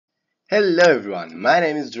Hello everyone, my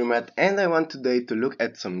name is Drewmatth and I want today to look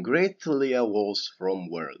at some great Taliyah Walls from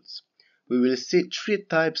Worlds. We will see three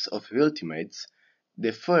types of ultimates.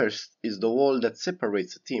 The first is the wall that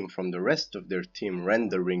separates a team from the rest of their team,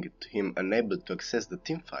 rendering him unable to access the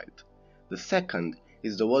teamfight. The second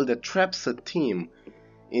is the wall that traps a team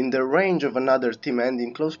in the range of another team and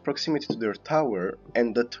in close proximity to their tower,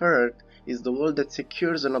 and the third is the wall that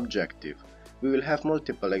secures an objective. We will have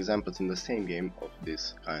multiple examples in the same game of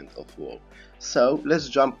this kind of wall. So let's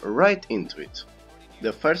jump right into it.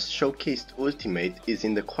 The first showcased ultimate is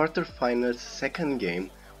in the quarterfinals second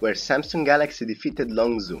game, where Samsung Galaxy defeated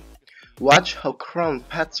Longzhu. Watch how Crown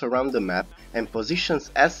pats around the map and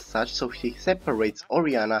positions as such so he separates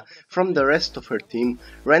Orianna from the rest of her team,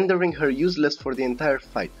 rendering her useless for the entire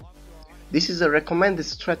fight. This is a recommended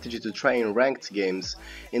strategy to try in ranked games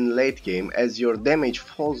in late game, as your damage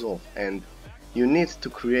falls off and you need to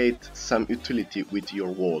create some utility with your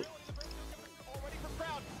wall.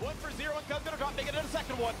 One for zero, and Cubs gonna drop, making it a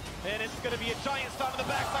second one. And it's gonna be a giant stop on the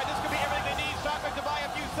backside. This could be everything they need. Shotgun to buy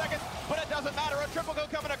a few seconds, but it doesn't matter. A triple go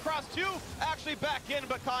coming across two. Actually back in,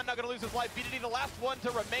 but Khan not gonna lose his life. BDD the last one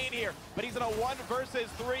to remain here. But he's in a 1 versus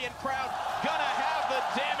 3, and Crown gonna have the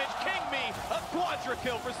damage. King Me, a quadra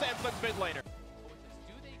kill for Samsung's mid laner.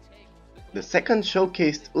 The second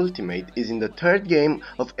showcased ultimate is in the third game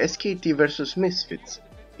of SKT vs Misfits.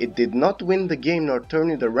 It did not win the game nor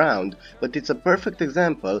turn it around, but it's a perfect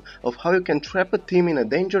example of how you can trap a team in a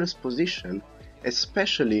dangerous position,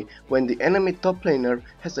 especially when the enemy top laner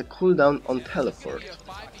has a cooldown on teleport.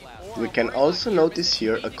 We can also notice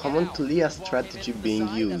here a common Taliyah strategy being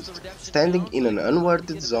used, standing in an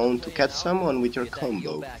unwarded zone to catch someone with your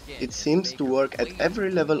combo. It seems to work at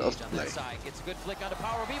every level of play.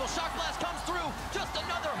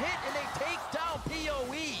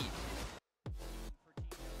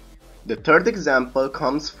 The third example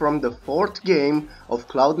comes from the fourth game of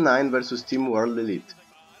Cloud9 vs Team World Elite.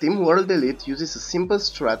 Team World Elite uses a simple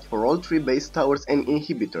strat for all 3 base towers and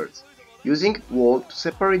inhibitors, using wall to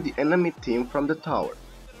separate the enemy team from the tower.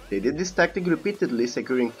 They did this tactic repeatedly,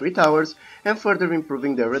 securing 3 towers and further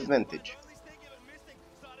improving their advantage.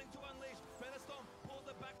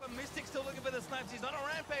 Still looking for the snaps. He's not on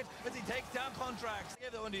rampage as he takes down contracts.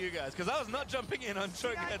 Give that one to you guys, because I was not jumping in on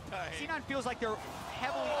choke that time. C9 feels like they're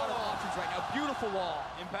heavily out of options right now. Beautiful wall.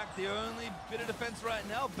 Impact the only bit of defense right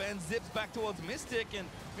now. Ben zips back towards Mystic, and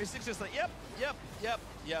Mystic's just like, yep.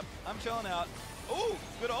 I'm chilling out. Ooh,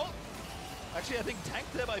 good ult. Actually, I think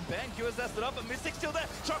tanked there by Ben. QS that's it up, but Mystic's still there.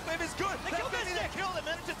 Shockwave is good. They killed Mystic. They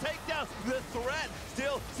managed to take down the threat.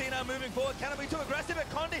 Still, Cena moving forward. Cannot be too aggressive,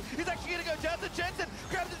 but Condi is actually going to go down to Jensen.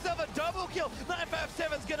 Grabs himself a double kill.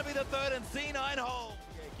 957 is going to be the third, and C9 hold.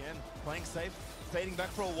 Again, playing safe, fading back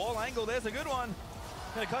for a wall angle. There's a good one.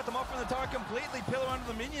 Going to cut them off from the turret completely. Pillar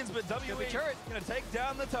under the minions, but WE going to take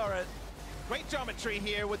down the turret. Great geometry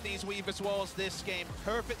here with these Weaver's walls this game.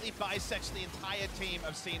 Perfectly bisects the entire team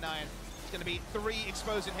of C9. Going to be 3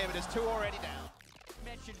 exposed inhibitors, 2 already down.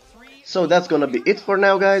 So that's gonna be it for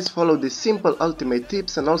now, guys. Follow these simple ultimate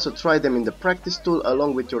tips and also try them in the practice tool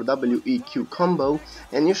along with your WEQ combo,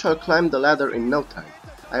 and you shall climb the ladder in no time.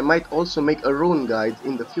 I might also make a rune guide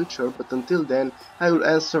in the future, but until then I will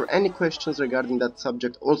answer any questions regarding that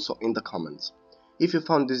subject also in the comments. If you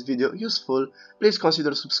found this video useful, please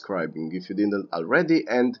consider subscribing if you didn't already,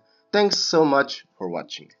 and thanks so much for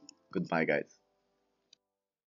watching. Goodbye, guys.